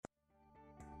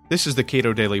This is the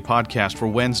Cato Daily Podcast for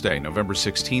Wednesday, November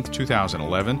 16th,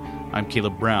 2011. I'm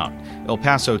Caleb Brown. El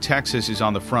Paso, Texas is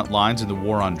on the front lines in the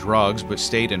war on drugs, but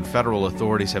state and federal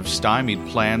authorities have stymied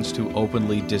plans to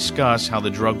openly discuss how the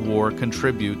drug war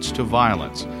contributes to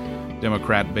violence.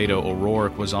 Democrat Beto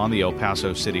O'Rourke was on the El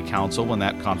Paso City Council when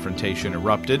that confrontation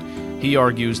erupted. He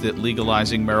argues that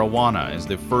legalizing marijuana is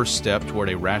the first step toward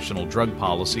a rational drug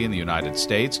policy in the United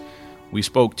States. We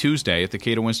spoke Tuesday at the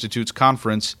Cato Institute's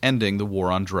conference, Ending the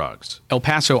War on Drugs. El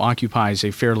Paso occupies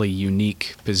a fairly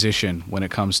unique position when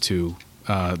it comes to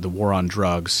the war on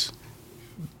drugs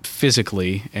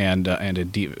physically, and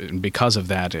because of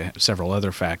that, several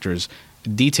other factors.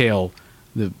 Detail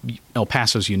El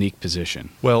Paso's unique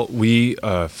position. Well, we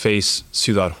face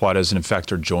Ciudad Juarez, and in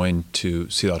fact are joined to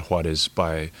Ciudad Juarez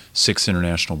by 6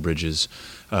 international bridges.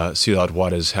 Ciudad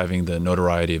Juarez having the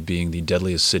notoriety of being the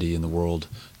deadliest city in the world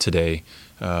today,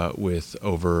 with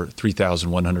over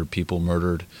 3,100 people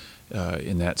murdered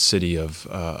in that city of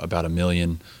about 1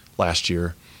 million last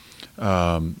year.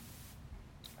 And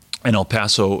El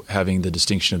Paso having the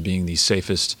distinction of being the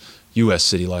safest U.S.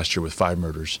 city last year with 5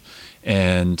 murders.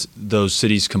 And those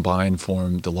cities combined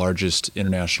form the largest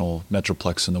international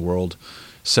metroplex in the world.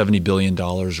 $70 billion,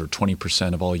 or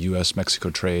 20% of all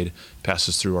U.S.-Mexico trade,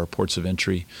 passes through our ports of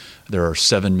entry. There are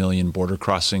 7 million border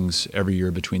crossings every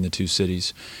year between the two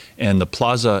cities. And the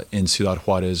plaza in Ciudad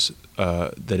Juarez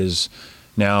that is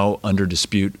now under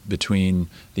dispute between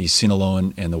the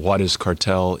Sinaloan and the Juarez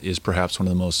cartel is perhaps one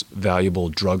of the most valuable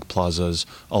drug plazas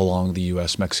along the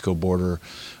U.S.-Mexico border,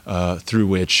 through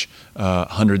which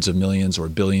hundreds of millions or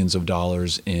billions of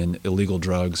dollars in illegal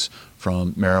drugs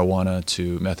from marijuana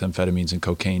to methamphetamines and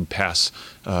cocaine pass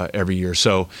every year.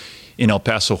 So in El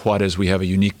Paso, Juarez, we have a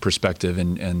unique perspective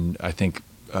and I think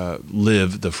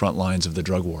live the front lines of the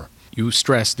drug war. You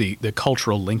stress the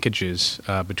cultural linkages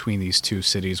between these two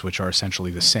cities, which are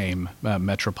essentially the same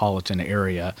metropolitan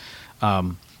area,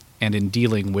 and in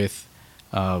dealing with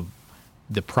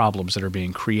the problems that are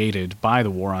being created by the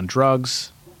war on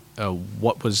drugs.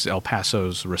 What was El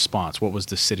Paso's response? What was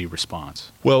the city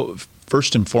response? Well,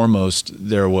 first and foremost,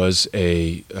 there was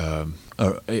a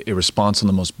response on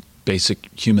the most basic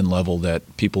human level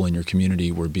that people in your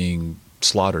community were being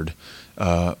slaughtered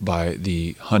by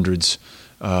the hundreds.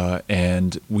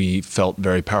 And we felt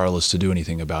very powerless to do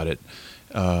anything about it.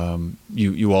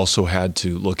 You also had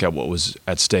to look at what was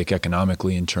at stake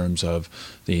economically in terms of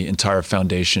the entire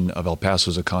foundation of El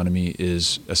Paso's economy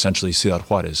is essentially Ciudad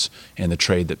Juarez and the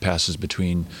trade that passes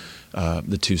between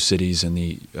the two cities and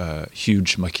the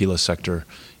huge maquila sector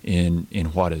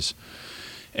in Juarez.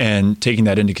 And taking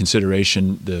that into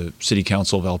consideration, the City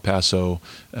Council of El Paso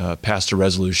passed a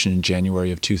resolution in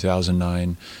January of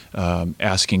 2009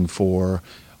 asking for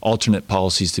alternate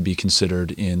policies to be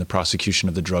considered in the prosecution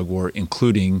of the drug war,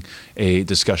 including a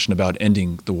discussion about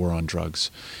ending the war on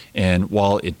drugs. And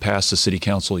while it passed the City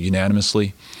Council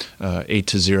unanimously,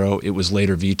 8-0, it was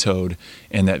later vetoed,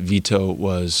 and that veto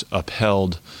was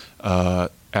upheld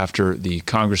after the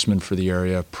congressman for the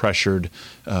area pressured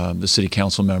the city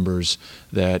council members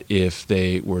that if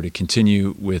they were to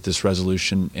continue with this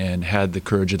resolution and had the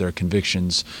courage of their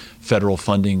convictions, federal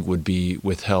funding would be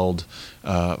withheld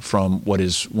from what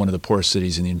is one of the poorest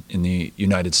cities in the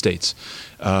United States.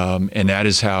 And that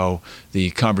is how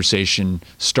the conversation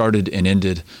started and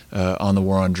ended on the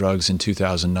war on drugs in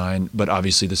 2009. But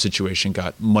obviously the situation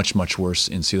got much, much worse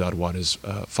in Ciudad Juarez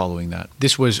following that.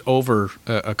 This was over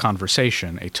a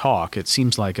conversation, a talk. It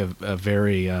seems like a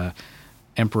very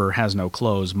emperor has no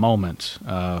clothes moment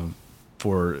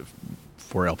for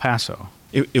El Paso.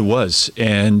 It was,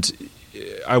 and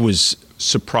I was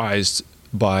surprised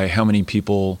by how many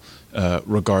people,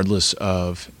 regardless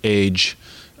of age,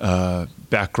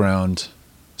 background,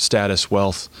 status,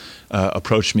 wealth,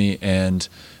 approached me and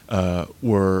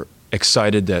were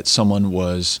excited that someone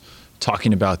was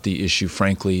talking about the issue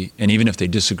frankly, and even if they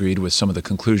disagreed with some of the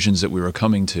conclusions that we were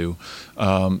coming to,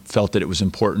 felt that it was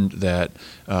important that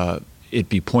it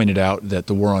be pointed out that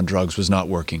the war on drugs was not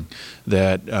working,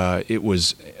 that it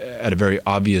was at a very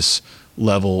obvious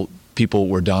level. People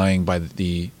were dying by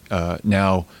the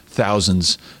now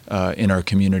thousands in our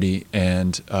community,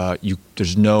 and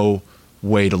there's no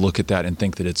way to look at that and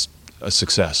think that it's a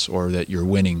success or that you're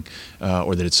winning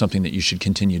or that it's something that you should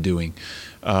continue doing.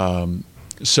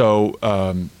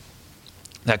 So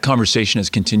that conversation has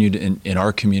continued in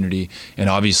our community and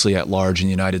obviously at large in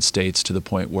the United States, to the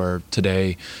point where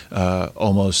today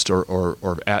almost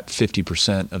or at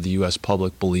 50% of the U.S.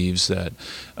 public believes that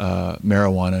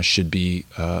marijuana should be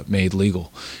made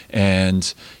legal.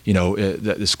 And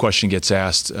this question gets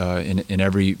asked in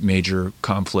every major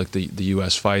conflict the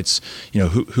U.S. fights.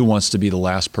 Who wants to be the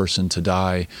last person to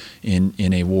die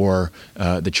in a war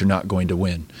that you're not going to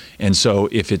win? And so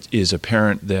if it is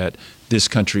apparent that this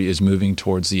country is moving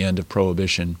towards the end of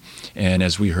prohibition, and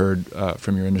as we heard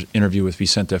from your interview with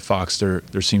Vicente Fox,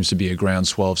 there seems to be a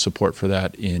groundswell of support for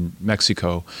that in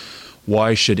Mexico.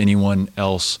 Why should anyone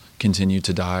else continue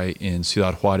to die in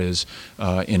Ciudad Juarez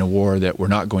in a war that we're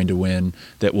not going to win,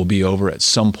 that will be over at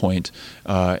some point,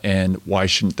 and why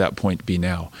shouldn't that point be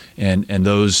now? And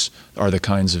those are the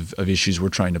kinds of issues we're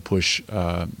trying to push,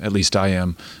 at least I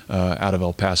am, out of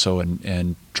El Paso,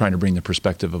 and trying to bring the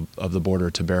perspective of the border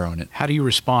to bear on it. How do you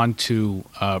respond to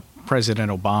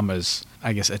President Obama's,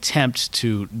 attempt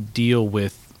to deal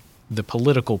with the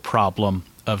political problem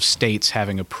of states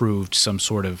having approved some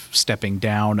sort of stepping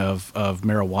down of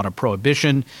marijuana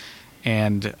prohibition,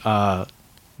 and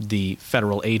the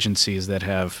federal agencies that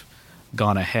have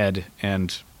gone ahead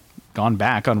and gone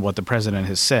back on what the president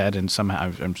has said, and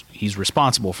somehow he's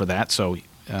responsible for that, so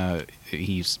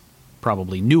he's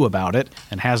probably knew about it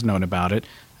and has known about it.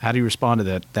 How do you respond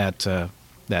to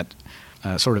that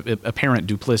sort of apparent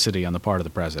duplicity on the part of the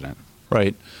president?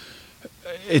 Right.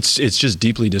 It's just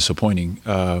deeply disappointing,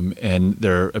 and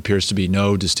there appears to be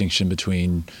no distinction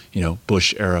between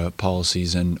Bush-era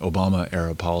policies and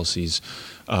Obama-era policies.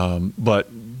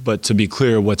 But to be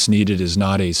clear, what's needed is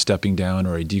not a stepping down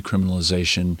or a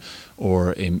decriminalization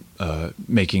or a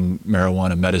making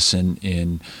marijuana medicine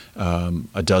in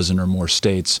a dozen or more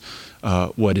states.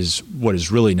 What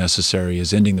is really necessary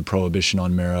is ending the prohibition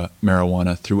on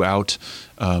marijuana throughout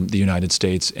the United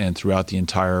States and throughout the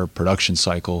entire production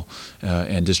cycle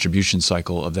and distribution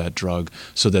cycle of that drug,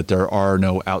 so that there are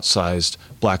no outsized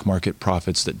black market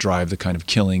profits that drive the kind of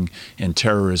killing and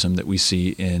terrorism that we see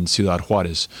in Ciudad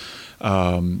Juarez.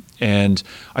 And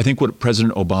I think what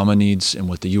President Obama needs and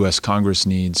what the U.S. Congress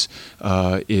needs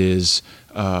is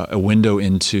a window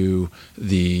into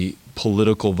the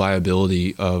political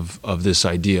viability of this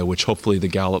idea, which hopefully the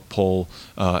Gallup poll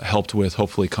helped with,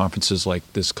 hopefully conferences like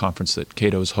this conference that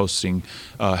Cato is hosting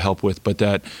help with, but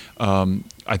that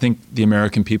I think the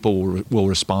American people will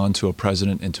respond to a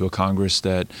president and to a Congress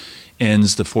that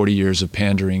ends the 40 years of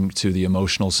pandering to the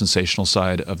emotional, sensational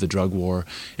side of the drug war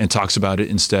and talks about it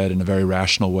instead in a very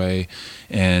rational way,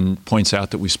 and points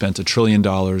out that we spent $1 trillion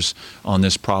on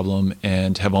this problem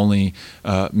and have only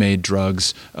made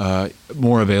drugs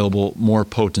more available, more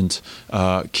potent,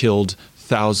 killed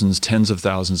thousands, tens of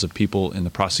thousands of people in the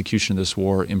prosecution of this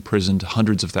war, imprisoned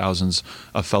hundreds of thousands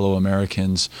of fellow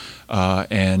Americans,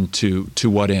 and to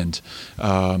what end?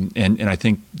 And I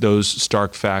think those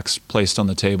stark facts placed on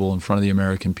the table in front of the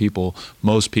American people,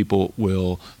 most people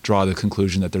will draw the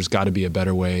conclusion that there's got to be a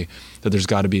better way, that there's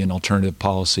got to be an alternative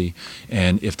policy.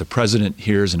 And if the president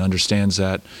hears and understands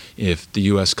that, if the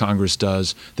U.S. Congress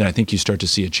does, then I think you start to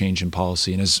see a change in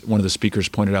policy. And as one of the speakers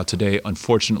pointed out today,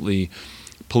 unfortunately,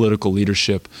 political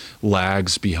leadership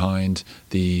lags behind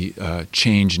the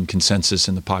change in consensus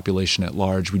in the population at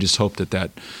large. We just hope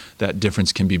that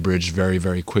difference can be bridged very,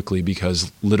 very quickly, because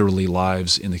literally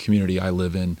lives in the community I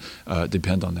live in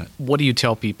depend on that. What do you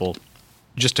tell people,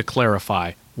 just to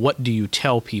clarify, what do you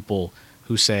tell people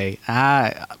who say,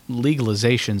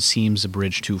 legalization seems a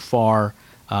bridge too far,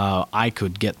 I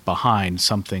could get behind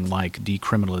something like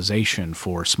decriminalization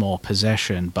for small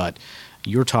possession, but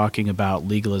you're talking about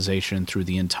legalization through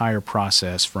the entire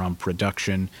process from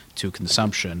production to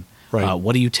consumption. Right.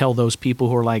 What do you tell those people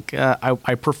who are like,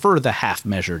 I prefer the half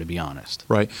measure, to be honest?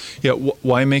 Right. Yeah.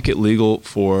 Why make it legal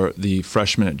for the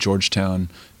freshman at Georgetown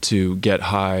to get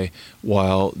high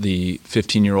while the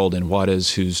 15-year-old in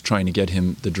Juarez who's trying to get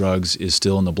him the drugs is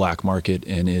still in the black market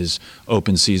and is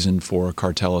open season for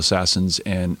cartel assassins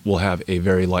and will have a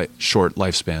very short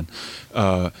lifespan?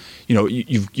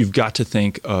 You've got to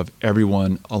think of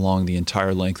everyone along the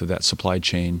entire length of that supply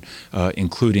chain,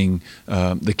 including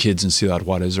the kids in Ciudad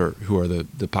Juarez, who are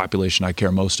the population I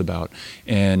care most about.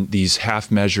 And these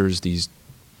half measures,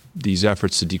 these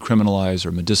efforts to decriminalize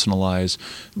or medicinalize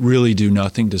really do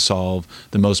nothing to solve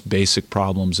the most basic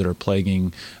problems that are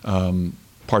plaguing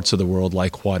parts of the world,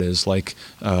 like Juarez, like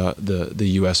the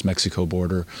U.S.-Mexico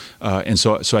border. And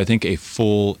so I think a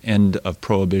full end of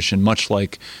prohibition, much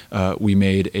like we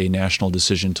made a national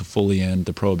decision to fully end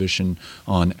the prohibition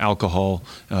on alcohol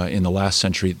in the last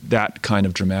century, that kind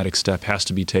of dramatic step has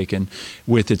to be taken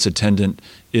with its attendant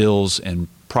ills and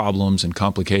problems and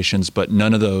complications, but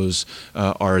none of those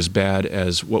are as bad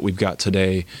as what we've got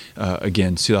today.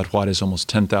 Again, Ciudad Juarez, almost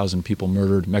 10,000 people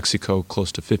murdered. Mexico,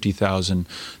 close to 50,000.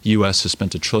 The U.S. has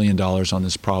spent $1 trillion on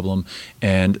this problem,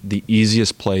 and the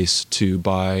easiest place to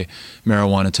buy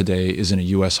marijuana today is in a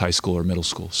U.S. high school or middle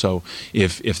school. So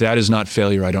if that is not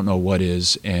failure, I don't know what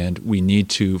is, and we need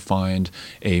to find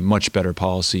a much better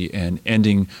policy, and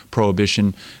ending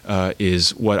prohibition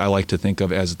is what I like to think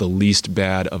of as the least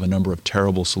bad of a number of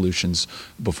terrible solutions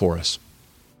before us.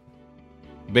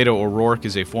 Beto O'Rourke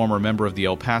is a former member of the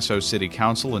El Paso City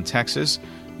Council in Texas.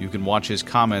 You can watch his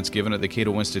comments given at the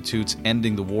Cato Institute's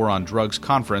Ending the War on Drugs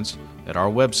conference at our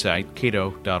website,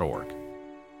 cato.org.